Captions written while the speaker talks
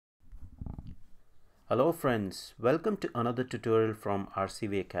Hello friends, welcome to another tutorial from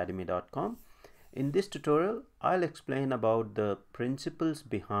rcvacademy.com. In this tutorial, I'll explain about the principles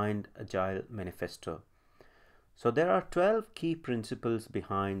behind Agile Manifesto. So there are 12 key principles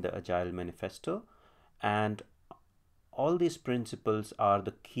behind the Agile Manifesto, and all these principles are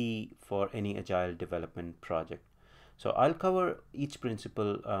the key for any Agile development project. So I'll cover each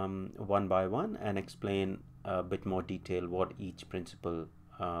principle one by one and explain a bit more detail what each principle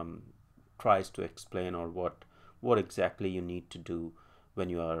tries to explain, or what exactly you need to do when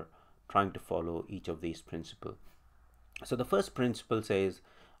you are trying to follow each of these principles. So the first principle says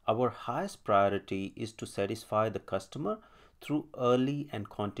our highest priority is to satisfy the customer through early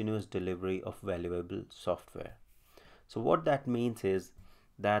and continuous delivery of valuable software. So what that means is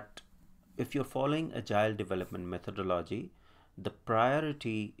that if you're following agile development methodology, the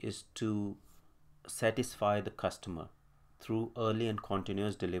priority is to satisfy the customer through early and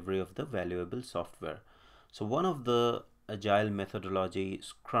continuous delivery of the valuable software. So one of the agile methodology,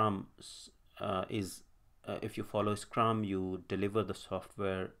 Scrum, is if you follow Scrum, you deliver the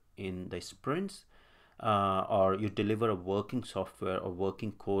software in the sprints, or you deliver a working software or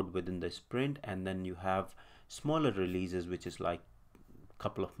working code within the sprint, and then you have smaller releases, which is like a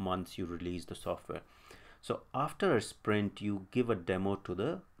couple of months you release the software. So after a sprint, you give a demo to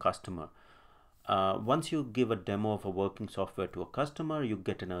the customer. Once you give a demo of a working software to a customer, you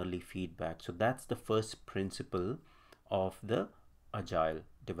get an early feedback. So that's the first principle of the agile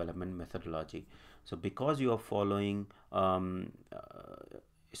development methodology. So because you are following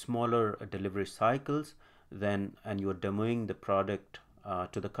smaller delivery cycles, then and you are demoing the product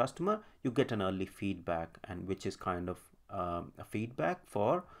to the customer, you get an early feedback, and which is kind of a feedback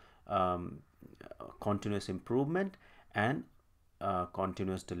for continuous improvement and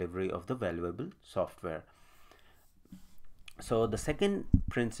continuous delivery of the valuable software. So the second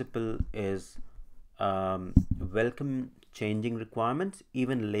principle is welcome changing requirements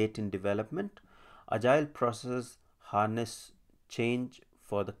even late in development. Agile processes harness change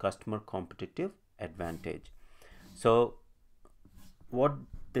for the customer competitive advantage. So what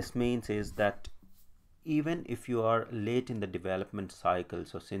this means is that even if you are late in the development cycle,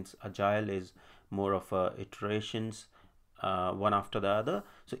 so since agile is more of a iterations, one after the other,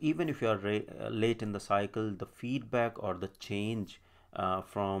 so even if you are late in the cycle, the feedback or the change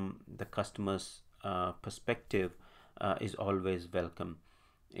from the customer's perspective is always welcome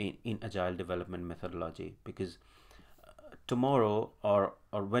in agile development methodology, because tomorrow or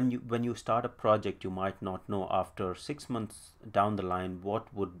when you start a project, you might not know after 6 months down the line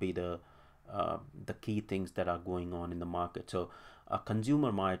what would be the key things that are going on in the market. So a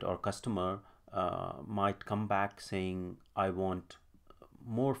consumer might, or customer might come back saying, I want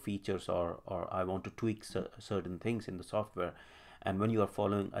more features, or I want to tweak certain things in the software. And when you are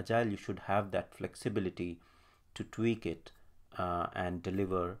following agile, you should have that flexibility to tweak it and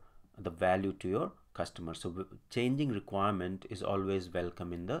deliver the value to your customer. So changing requirement is always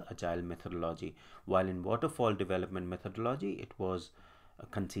welcome in the agile methodology, while in waterfall development methodology it was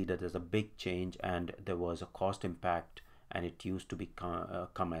considered as a big change, and there was a cost impact, and it used to be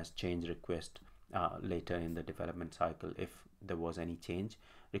come as change request later in the development cycle if there was any change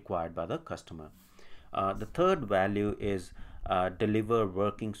required by the customer. The third value is deliver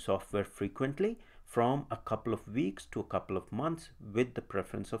working software frequently, from a couple of weeks to a couple of months, with the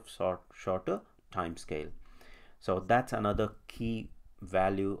preference of shorter time scale. So that's another key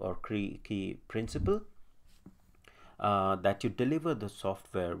value or key principle, that you deliver the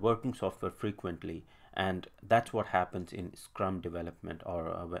software, working software frequently. And that's what happens in Scrum development,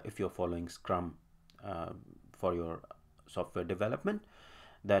 or if you're following Scrum for your software development,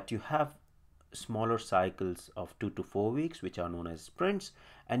 that you have smaller cycles of 2 to 4 weeks, which are known as sprints,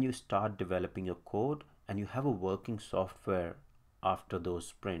 and you start developing your code, and you have a working software after those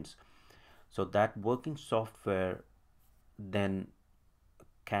sprints. So that working software then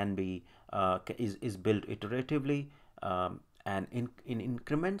can be is built iteratively and in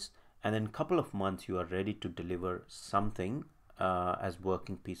increments, and in a couple of months you are ready to deliver something as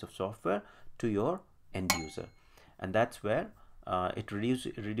working piece of software to your end user. And that's where it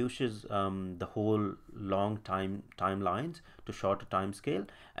reduces the whole long timelines to shorter time scale,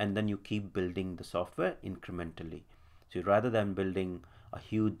 and then you keep building the software incrementally. So rather than building a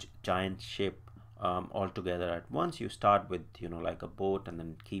huge giant ship altogether at once, you start with like a boat, and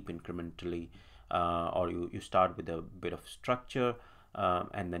then keep incrementally, or you start with a bit of structure,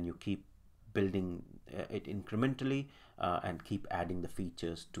 and then you keep building it incrementally, and keep adding the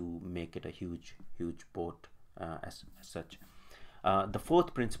features to make it a huge boat as such. The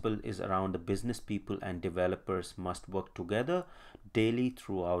fourth principle is around the business people and developers must work together daily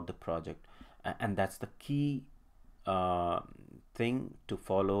throughout the project. And that's the key uh, thing to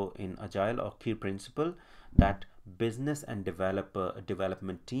follow in Agile, or key principle, that business and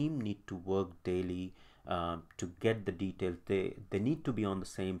development team need to work daily to get the details. They need to be on the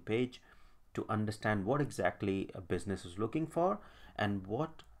same page to understand what exactly a business is looking for and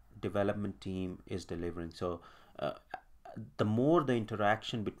what development team is delivering. So uh, the more the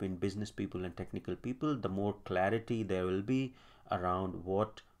interaction between business people and technical people, the more clarity there will be around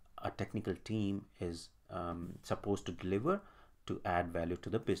what a technical team is supposed to deliver to add value to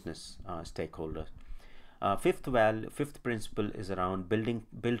the business stakeholders. Fifth principle is around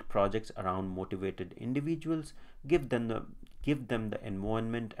build projects around motivated individuals. Give them the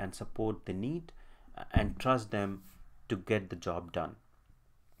environment and support they need, and trust them to get the job done.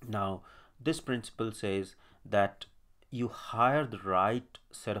 Now, this principle says that you hire the right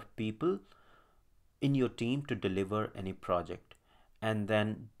set of people in your team to deliver any project, and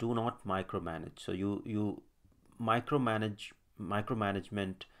then do not micromanage. So you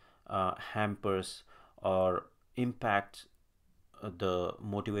micromanagement hampers or impacts the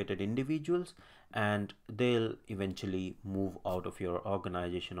motivated individuals, and they'll eventually move out of your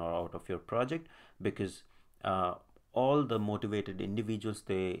organization or out of your project, because uh, all the motivated individuals,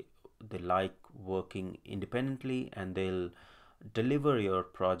 they like working independently, and they'll deliver your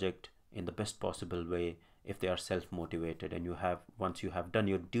project in the best possible way if they are self-motivated. And you have once you have done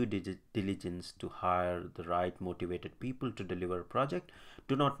your due diligence to hire the right motivated people to deliver a project,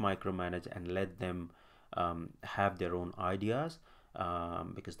 do not micromanage and let them have their own ideas,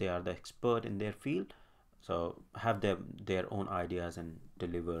 because they are the expert in their field. So have their own ideas and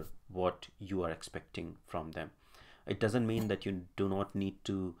deliver what you are expecting from them. It doesn't mean that you do not need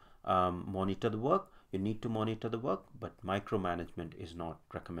to monitor the work. You need to monitor the work, but micromanagement is not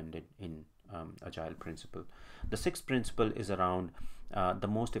recommended in Agile principle. The sixth principle is around the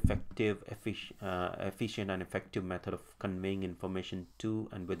most efficient and effective method of conveying information to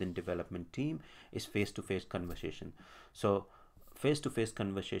and within development team is face-to-face conversation. So face-to-face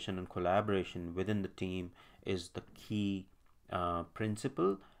conversation and collaboration within the team is the key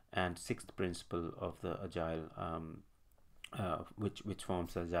principle and sixth principle of the Agile, which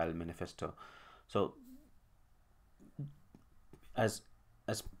forms the Agile Manifesto. So as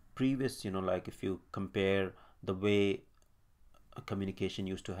previous, like if you compare the way communication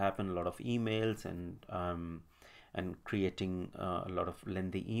used to happen, a lot of emails and creating a lot of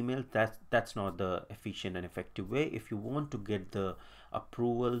lengthy emails, that's not the efficient and effective way. If you want to get the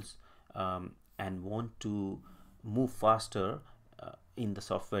approvals and want to move faster in the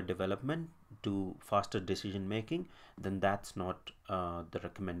software development, to faster decision making, then that's not the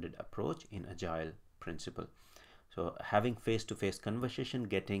recommended approach in Agile principle. So having face-to-face conversation,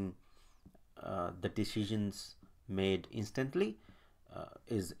 getting the decisions made instantly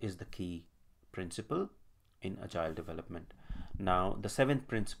is the key principle in Agile development. Now, the seventh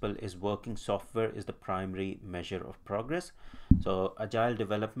principle is working software is the primary measure of progress. So Agile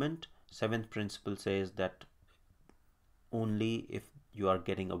development, seventh principle says that only if you are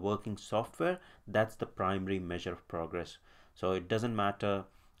getting a working software, that's the primary measure of progress. So it doesn't matter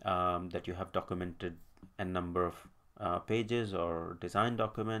that you have documented a number of pages or design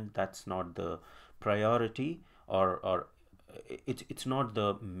document. That's not the priority, or it's not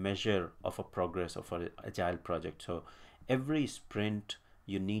the measure of a progress of an Agile project. So every sprint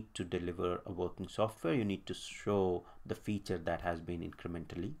you need to deliver a working software. You need to show the feature that has been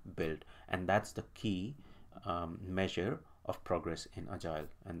incrementally built, and that's the key measure of progress in Agile,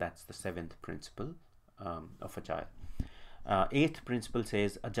 and that's the seventh principle of Agile. Eighth principle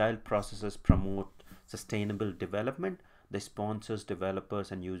says Agile processes promote sustainable development. The sponsors,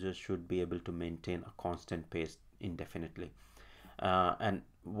 developers, and users should be able to maintain a constant pace indefinitely. And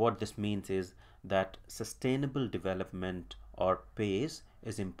what this means is that sustainable development or pace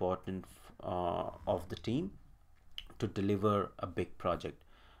is important of the team to deliver a big project.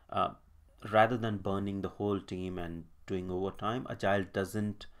 Rather than burning the whole team and doing overtime, Agile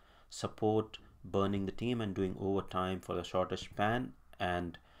doesn't support burning the team and doing overtime for the shortest span,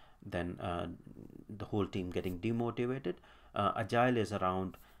 and then the whole team getting demotivated. Agile is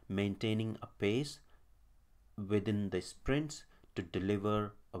around maintaining a pace within the sprints to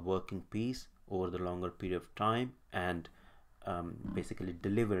deliver a working piece over the longer period of time, and basically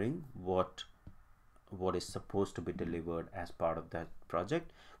delivering what is supposed to be delivered as part of that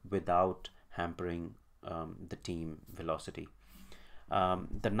project without hampering the team velocity.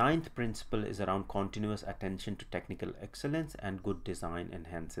 The ninth principle is around continuous attention to technical excellence, and good design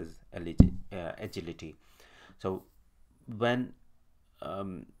enhances agility. So when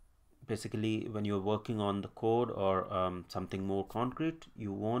basically when you're working on the code or something more concrete,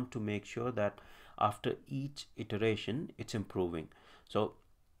 you want to make sure that after each iteration it's improving. So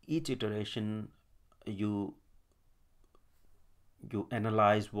each iteration you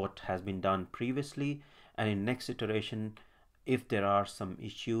analyze what has been done previously, and in next iteration, if there are some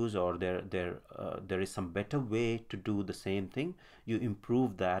issues or there is some better way to do the same thing, you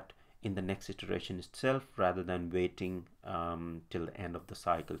improve that in the next iteration itself rather than waiting till the end of the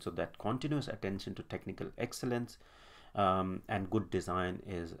cycle. So that continuous attention to technical excellence and good design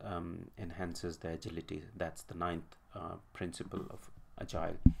is enhances the agility. That's the ninth principle of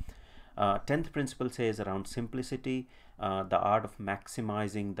Agile. 10th principle says around simplicity, the art of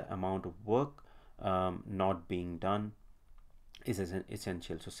maximizing the amount of work not being done is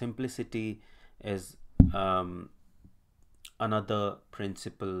essential. So simplicity is another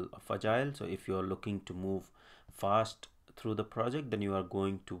principle of Agile. So if you're looking to move fast through the project, then you are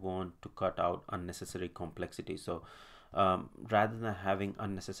going to want to cut out unnecessary complexity. So rather than having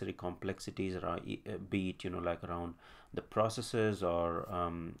unnecessary complexities around, be it like around the processes or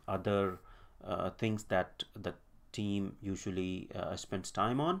other things that the team usually spends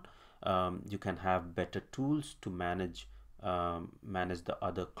time on, you can have better tools to manage the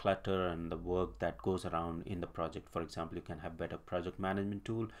other clutter and the work that goes around in the project. For example, you can have better project management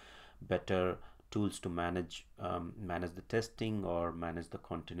tool, better tools to manage the testing or manage the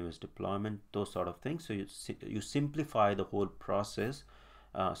continuous deployment, those sort of things. So you simplify the whole process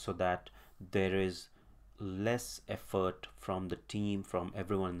so that there is less effort from the team, from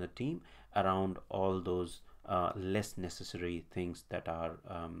everyone in the team, around all those less necessary things that are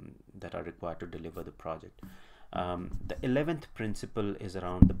required to deliver the project. The 11th principle is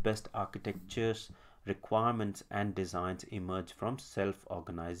around the best architectures, requirements and designs emerge from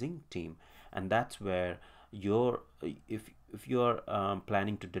self-organizing team, and that's where if you're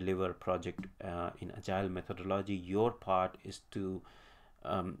planning to deliver a project in Agile methodology, your part is to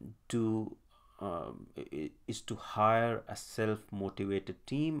hire a self-motivated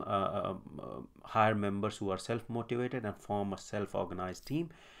team, hire members who are self-motivated and form a self-organized team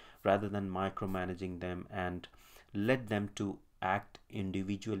rather than micromanaging them, and let them to act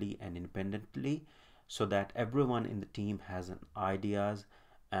individually and independently, so that everyone in the team has an ideas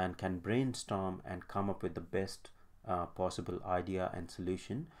and can brainstorm and come up with the best possible idea and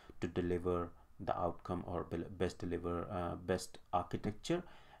solution to deliver the outcome, or best architecture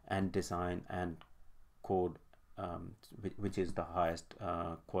and design and code, which is the highest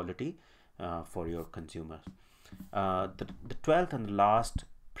quality for your consumers. The 12th and last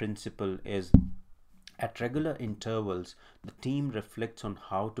principle is, at regular intervals, the team reflects on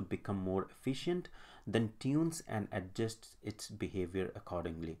how to become more efficient, then tunes and adjusts its behavior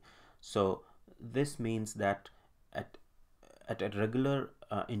accordingly. So this means that at a regular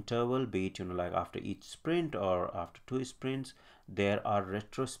interval, be it like after each sprint or after 2 sprints, there are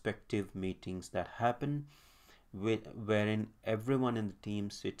retrospective meetings that happen wherein everyone in the team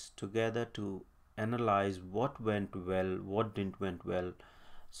sits together to analyze what went well, what didn't went well,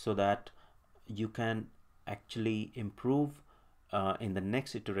 so that you can actually improve in the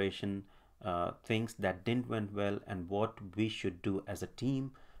next iteration things that didn't went well, and what we should do as a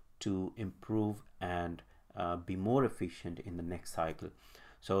team to improve and be more efficient in the next cycle.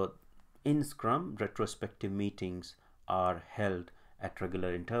 So in Scrum, retrospective meetings are held at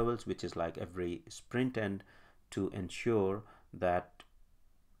regular intervals, which is like every sprint end, to ensure that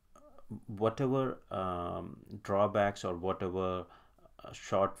whatever drawbacks or whatever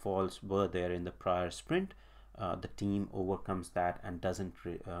shortfalls were there in the prior sprint, the team overcomes that and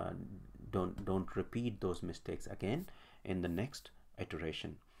don't repeat those mistakes again in the next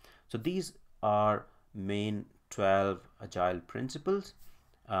iteration. So these are main 12 Agile principles,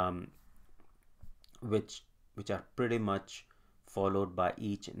 which are pretty much followed by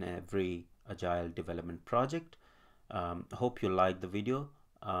each and every Agile development project. Hope you like the video.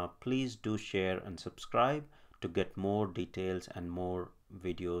 Please do share and subscribe to get more details and more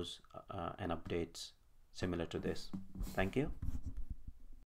videos and updates similar to this. Thank you.